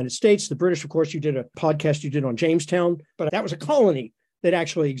United States. The British, of course, you did a podcast you did on Jamestown, but that was a colony that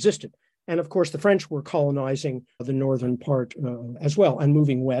actually existed. And of course, the French were colonizing the northern part as well and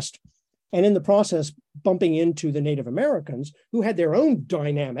moving west. And in the process, bumping into the Native Americans who had their own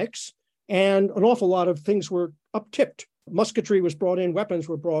dynamics, and an awful lot of things were up-tipped. Musketry was brought in, weapons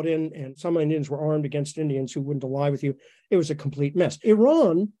were brought in, and some Indians were armed against Indians who wouldn't ally with you. It was a complete mess.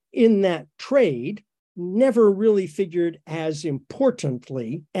 Iran, in that trade, never really figured as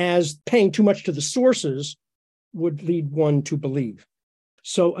importantly as paying too much to the sources would lead one to believe.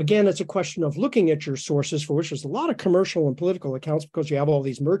 So again, it's a question of looking at your sources, for which there's a lot of commercial and political accounts because you have all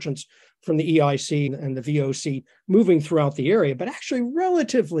these merchants from the EIC and the VOC moving throughout the area, but actually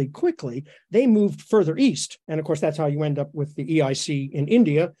relatively quickly, they moved further east. And of course, that's how you end up with the EIC in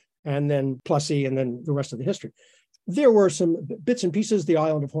India and then Plussy and then the rest of the history. There were some bits and pieces. The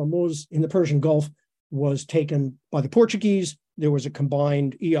island of Hormuz in the Persian Gulf was taken by the Portuguese. There was a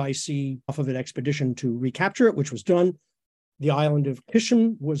combined EIC Safawid expedition to recapture it, which was done. The island of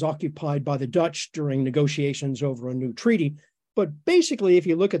Kishim was occupied by the Dutch during negotiations over a new treaty. But basically, if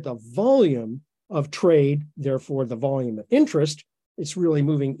you look at the volume of trade, therefore the volume of interest, it's really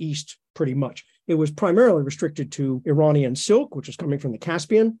moving east pretty much. It was primarily restricted to Iranian silk, which was coming from the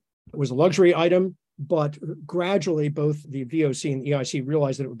Caspian. It was a luxury item, but gradually both the VOC and the EIC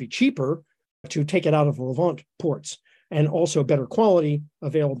realized that it would be cheaper to take it out of the Levant ports and also better quality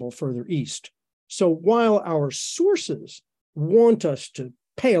available further east. So while our sources want us to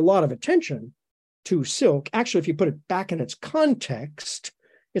pay a lot of attention to silk, actually, if you put it back in its context,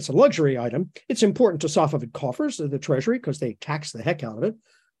 it's a luxury item. It's important to Safavid coffers, the treasury, because they tax the heck out of it.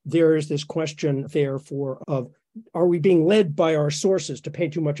 There is this question, therefore, of are we being led by our sources to pay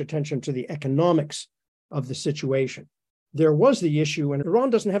too much attention to the economics of the situation? There was the issue, and Iran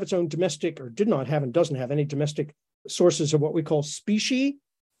doesn't have its own domestic, or did not have and doesn't have any domestic sources of what we call specie,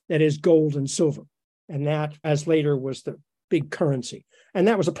 that is gold and silver. And that, as later, was the big currency. And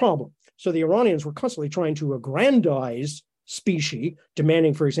that was a problem. So the Iranians were constantly trying to aggrandize specie,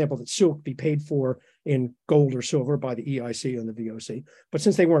 demanding, for example, that silk be paid for in gold or silver by the EIC and the VOC. But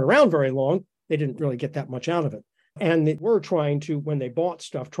since they weren't around very long, they didn't really get that much out of it. And they were trying to, when they bought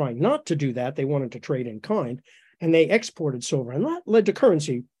stuff, trying not to do that. They wanted to trade in kind, and they exported silver, and that led to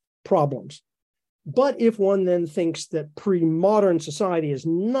currency problems. But if one then thinks that pre-modern society is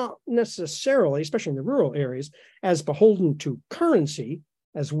not necessarily, especially in the rural areas, as beholden to currency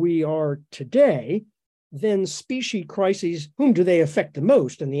as we are today, then specie crises, whom do they affect the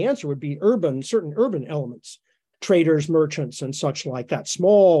most? And the answer would be certain urban elements, traders, merchants, and such like that,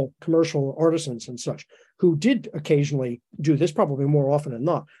 small commercial artisans and such, who did occasionally do this, probably more often than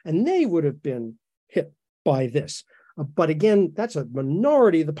not. And they would have been hit by this. But again, that's a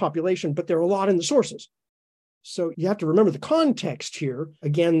minority of the population, but there are a lot in the sources. So you have to remember the context here.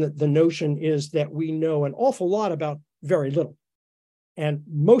 Again, the notion is that we know an awful lot about very little. And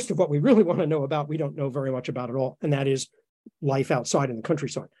most of what we really want to know about, we don't know very much about at all. And that is life outside in the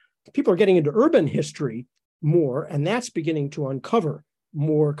countryside. People are getting into urban history more, and that's beginning to uncover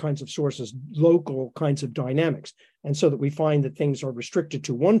more kinds of sources, local kinds of dynamics. And so that we find that things are restricted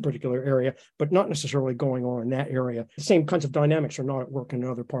to one particular area, but not necessarily going on in that area. The same kinds of dynamics are not at work in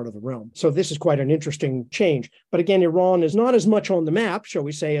another part of the realm. So this is quite an interesting change. But again, Iran is not as much on the map, shall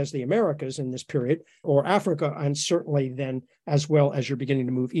we say, as the Americas in this period, or Africa, and certainly then as well as you're beginning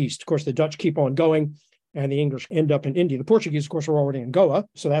to move east. Of course, the Dutch keep on going, and the English end up in India. The Portuguese, of course, are already in Goa,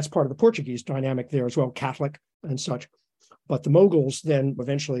 so that's part of the Portuguese dynamic there as well, Catholic and such. But the Mughals then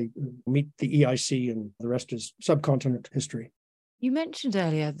eventually meet the EIC, and the rest is subcontinent history. You mentioned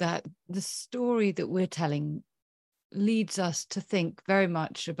earlier that the story that we're telling leads us to think very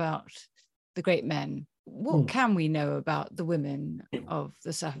much about the great men. What can we know about the women of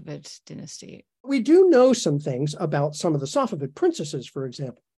the Safavid dynasty? We do know some things about some of the Safavid princesses, for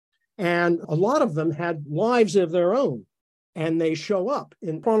example. And a lot of them had lives of their own, and they show up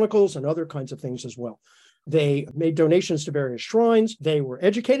in chronicles and other kinds of things as well. They made donations to various shrines. They were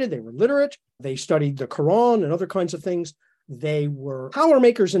educated. They were literate. They studied the Quran and other kinds of things. They were power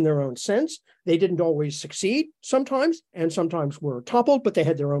makers in their own sense. They didn't always succeed sometimes, and sometimes were toppled, but they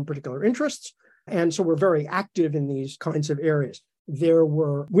had their own particular interests. And so were very active in these kinds of areas. There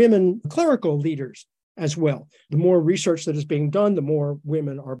were women clerical leaders as well. The more research that is being done, the more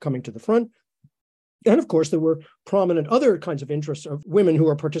women are coming to the front. And of course, there were prominent other kinds of interests of women who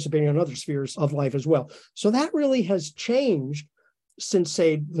are participating in other spheres of life as well. So that really has changed since,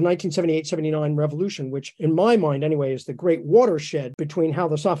 say, the 1978-79 revolution, which in my mind anyway is the great watershed between how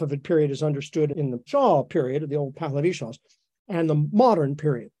the Safavid period is understood in the Shah period, the old Pahlavi Shahs, and the modern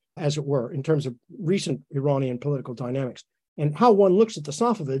period, as it were, in terms of recent Iranian political dynamics. And how one looks at the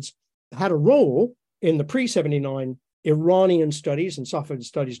Safavids had a role in the pre-79 Iranian studies and Safavid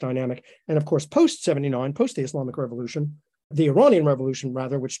studies dynamic. And of course, post-79, post the Islamic Revolution, the Iranian Revolution,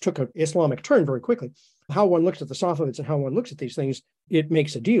 rather, which took an Islamic turn very quickly, how one looks at the Safavids and how one looks at these things, it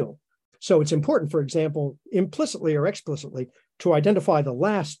makes a deal. So it's important, for example, implicitly or explicitly, to identify the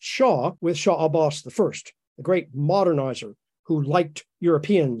last Shah with Shah Abbas I, the great modernizer who liked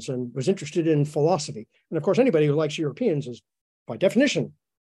Europeans and was interested in philosophy. And of course, anybody who likes Europeans is, by definition,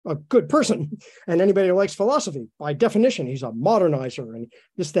 a good person. And anybody who likes philosophy, by definition, he's a modernizer and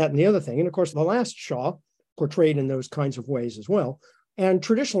this, that, and the other thing. And of course, the last Shah portrayed in those kinds of ways as well. And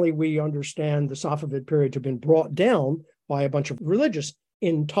traditionally, we understand the Safavid period to have been brought down by a bunch of religious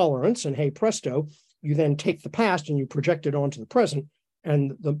intolerance. And hey, presto, you then take the past and you project it onto the present,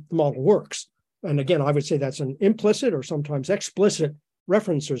 and the model works. And again, I would say that's an implicit or sometimes explicit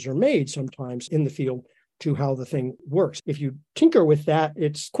references are made sometimes in the field to how the thing works. If you tinker with that,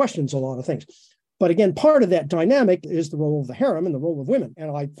 it questions a lot of things. But again, part of that dynamic is the role of the harem and the role of women.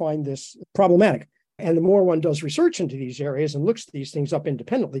 And I find this problematic. And the more one does research into these areas and looks these things up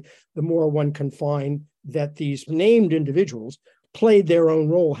independently, the more one can find that these named individuals played their own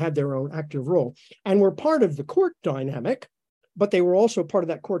role, had their own active role, and were part of the court dynamic. But they were also part of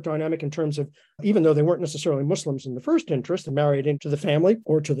that court dynamic in terms of, even though they weren't necessarily Muslims in the first interest and married into the family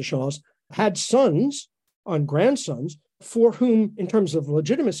or to the Shahs, had sons and grandsons for whom, in terms of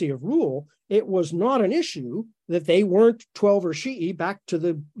legitimacy of rule, it was not an issue that they weren't 12 or Shi'i back to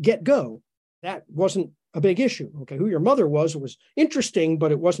the get-go. That wasn't a big issue. Okay, who your mother was interesting,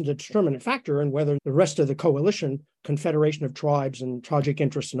 but it wasn't a determinant factor in whether the rest of the coalition, confederation of tribes and Tajik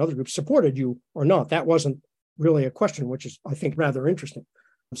interests and other groups supported you or not. That wasn't really a question, which is, I think, rather interesting.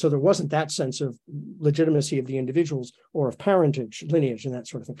 So there wasn't that sense of legitimacy of the individuals or of parentage, lineage, and that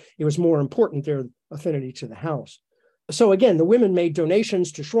sort of thing. It was more important their affinity to the house. So again, the women made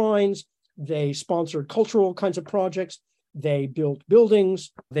donations to shrines. They sponsored cultural kinds of projects. They built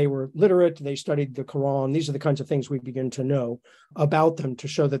buildings. They were literate. They studied the Quran. These are the kinds of things we begin to know about them to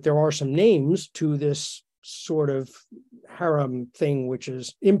show that there are some names to this sort of harem thing, which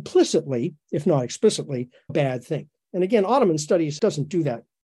is implicitly, if not explicitly, a bad thing. And again, Ottoman studies doesn't do that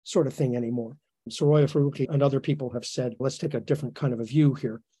sort of thing anymore. Soraya Faruqi and other people have said, let's take a different kind of a view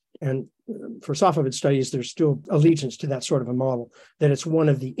here. And for Safavid studies, there's still allegiance to that sort of a model, that it's one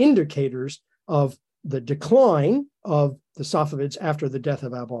of the indicators of the decline of the Safavids after the death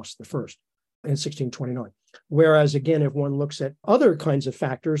of Abbas I in 1629. Whereas, again, if one looks at other kinds of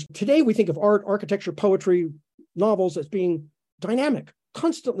factors, today we think of art, architecture, poetry, novels as being dynamic,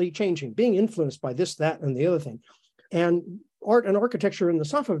 constantly changing, being influenced by this, that, and the other thing. And art and architecture in the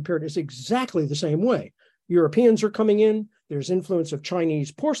Safavid period is exactly the same way. Europeans are coming in, there's influence of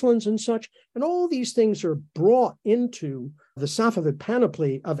Chinese porcelains and such, and all these things are brought into the Safavid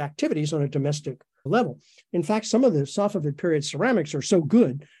panoply of activities on a domestic level. In fact, some of the Safavid period ceramics are so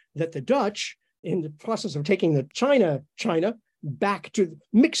good that the Dutch, in the process of taking the China back to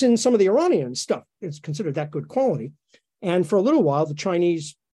mix in some of the Iranian stuff, it's considered that good quality. And for a little while, the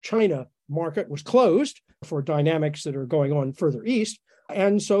Chinese China market was closed for dynamics that are going on further east.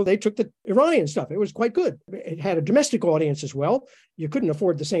 And so they took the Iranian stuff. It was quite good. It had a domestic audience as well. You couldn't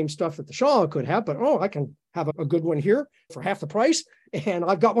afford the same stuff that the Shah could have, but I can have a good one here for half the price. And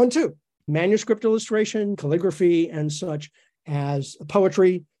I've got one too. Manuscript illustration, calligraphy, and such as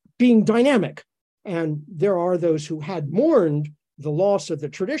poetry being dynamic. And there are those who had mourned the loss of the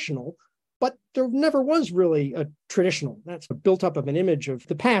traditional, but there never was really a traditional. That's built up of an image of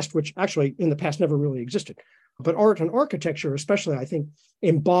the past, which actually in the past never really existed. But art and architecture, especially, I think,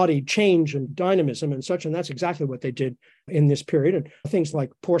 embodied change and dynamism and such. And that's exactly what they did in this period. And things like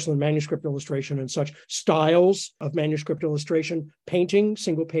porcelain manuscript illustration and such styles of manuscript illustration, painting,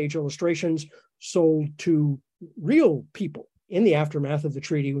 single page illustrations sold to real people in the aftermath of the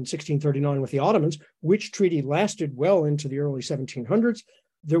treaty in 1639 with the Ottomans, which treaty lasted well into the early 1700s.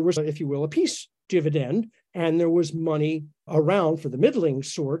 There was, if you will, a peace dividend, and there was money around for the middling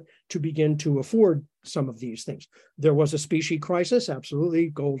sort to begin to afford some of these things. There was a specie crisis, absolutely,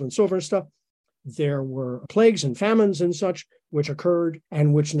 gold and silver and stuff. There were plagues and famines and such, which occurred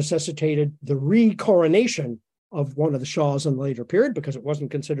and which necessitated the re-coronation of one of the Shahs in the later period, because it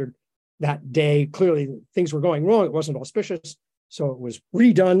wasn't considered that day. Clearly, things were going wrong. It wasn't auspicious. So it was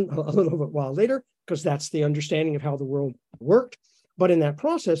redone a little bit while later, because that's the understanding of how the world worked. But in that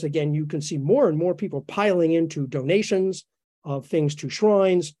process, again, you can see more and more people piling into donations of things to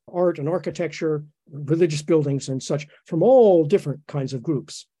shrines, art and architecture, religious buildings and such from all different kinds of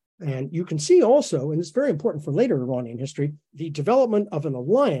groups. And you can see also, and it's very important for later Iranian history, the development of an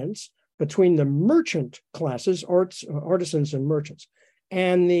alliance between the merchant classes, artisans and merchants,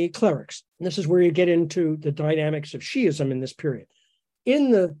 and the clerics. And this is where you get into the dynamics of Shi'ism in this period.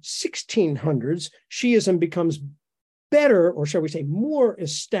 In the 1600s, Shi'ism becomes better, or shall we say, more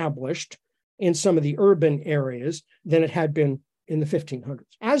established in some of the urban areas than it had been in the 1500s.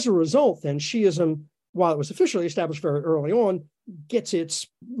 As a result, then, Shi'ism, while it was officially established very early on, gets its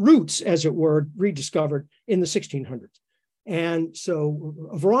roots, as it were, rediscovered in the 1600s. And so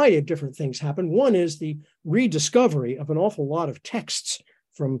a variety of different things happen. One is the rediscovery of an awful lot of texts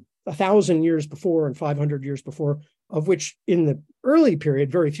from 1,000 years before and 500 years before, of which in the early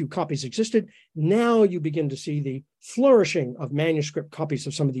period, very few copies existed. Now you begin to see the flourishing of manuscript copies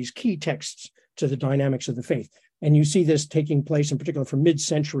of some of these key texts to the dynamics of the faith. And you see this taking place in particular from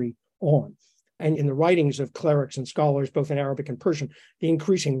mid-century on. And in the writings of clerics and scholars, both in Arabic and Persian, the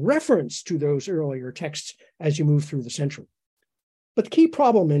increasing reference to those earlier texts as you move through the century. But the key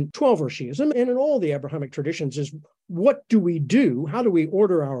problem in 12er Shi'ism and in all the Abrahamic traditions is, what do we do? How do we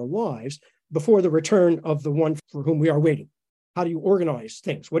order our lives before the return of the one for whom we are waiting? How do you organize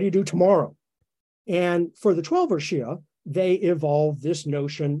things? What do you do tomorrow? And for the 12er Shia, they evolved this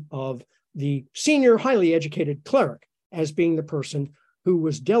notion of the senior, highly educated cleric as being the person who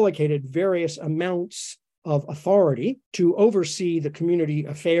was delegated various amounts of authority to oversee the community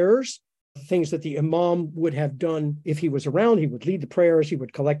affairs, things that the imam would have done if he was around. He would lead the prayers, he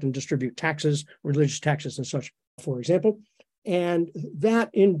would collect and distribute taxes, religious taxes and such, for example. And that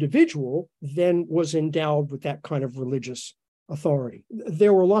individual then was endowed with that kind of religious authority.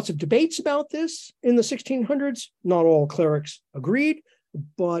 There were lots of debates about this in the 1600s. Not all clerics agreed,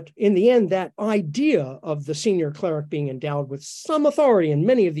 but in the end, that idea of the senior cleric being endowed with some authority in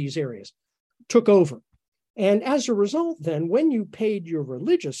many of these areas took over. And as a result, then, when you paid your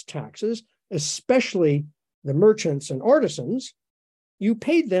religious taxes, especially the merchants and artisans, you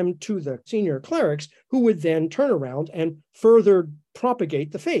paid them to the senior clerics, who would then turn around and further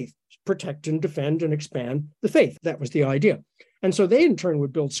propagate the faith, protect and defend and expand the faith. That was the idea. And so they in turn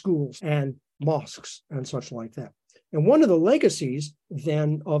would build schools and mosques and such like that. And one of the legacies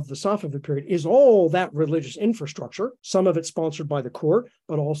then of the Safavid period is all that religious infrastructure, some of it sponsored by the court,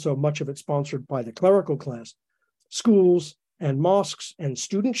 but also much of it sponsored by the clerical class, schools and mosques and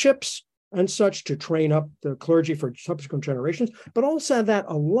studentships and such to train up the clergy for subsequent generations, but also that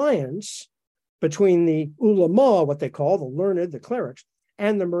alliance between the ulama, what they call the learned, the clerics,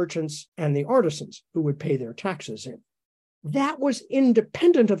 and the merchants and the artisans who would pay their taxes in. That was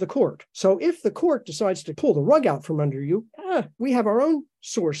independent of the court. So if the court decides to pull the rug out from under you, we have our own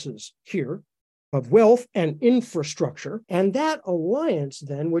sources here of wealth and infrastructure. And that alliance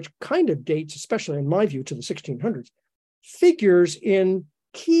then, which kind of dates, especially in my view, to the 1600s, figures in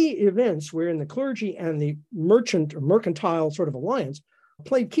key events wherein the clergy and the merchant or mercantile sort of alliance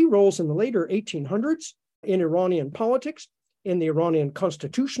played key roles in the later 1800s in Iranian politics, in the Iranian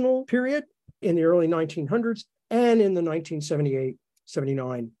constitutional period, in the early 1900s, and in the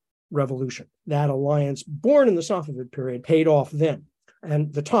 1978-79 revolution. That alliance, born in the Safavid period, paid off then.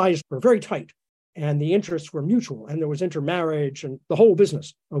 And the ties were very tight and the interests were mutual, and there was intermarriage and the whole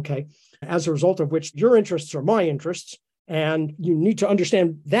business, okay? As a result of which your interests are my interests, and you need to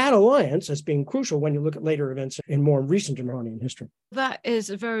understand that alliance as being crucial when you look at later events in more recent Iranian history. That is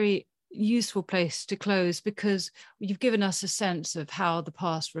a very useful place to close, because you've given us a sense of how the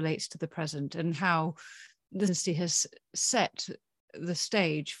past relates to the present and how the dynasty has set the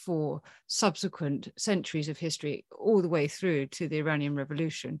stage for subsequent centuries of history all the way through to the Iranian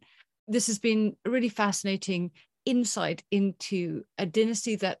Revolution. This has been a really fascinating insight into a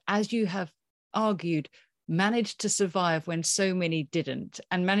dynasty that, as you have argued, managed to survive when so many didn't,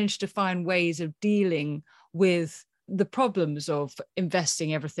 and managed to find ways of dealing with the problems of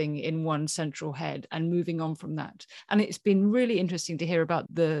investing everything in one central head and moving on from that. And it's been really interesting to hear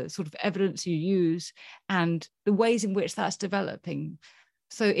about the sort of evidence you use and the ways in which that's developing.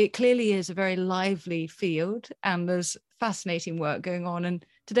 So it clearly is a very lively field, and there's fascinating work going on. And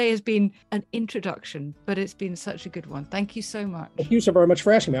today has been an introduction, but it's been such a good one. Thank you so much. Thank you so very much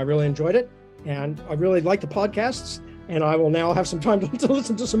for asking me. I really enjoyed it, and I really like the podcasts, and I will now have some time to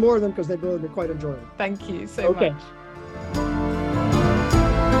listen to some more of them because they've really been quite enjoyable. Thank you so much.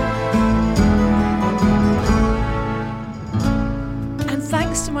 And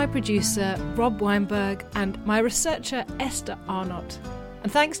thanks to my producer, Rob Weinberg, and my researcher, Esther Arnott.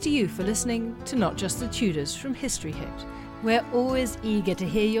 And thanks to you for listening to Not Just the Tudors from History Hit. We're always eager to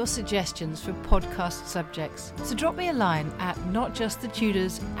hear your suggestions for podcast subjects. So drop me a line at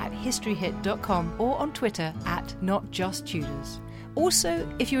notjustthetudors@historyhit.com or on Twitter at notjusttudors. Also,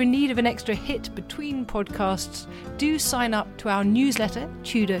 if you're in need of an extra hit between podcasts, do sign up to our newsletter,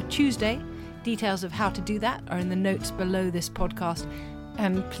 Tudor Tuesday. Details of how to do that are in the notes below this podcast.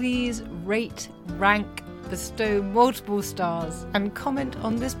 And please rate, rank, bestow multiple stars, and comment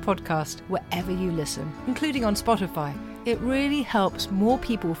on this podcast wherever you listen, including on Spotify. It really helps more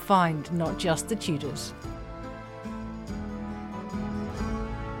people find Not Just the Tudors.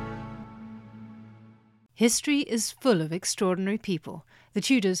 History is full of extraordinary people, the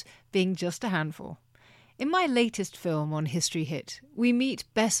Tudors being just a handful. In my latest film on History Hit, we meet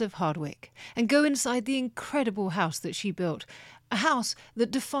Bess of Hardwick and go inside the incredible house that she built, a house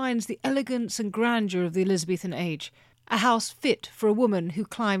that defines the elegance and grandeur of the Elizabethan age, a house fit for a woman who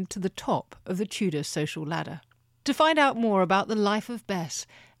climbed to the top of the Tudor social ladder. To find out more about the life of Bess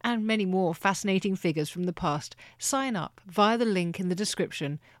and many more fascinating figures from the past, sign up via the link in the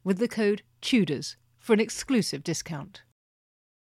description with the code TUDORS for an exclusive discount.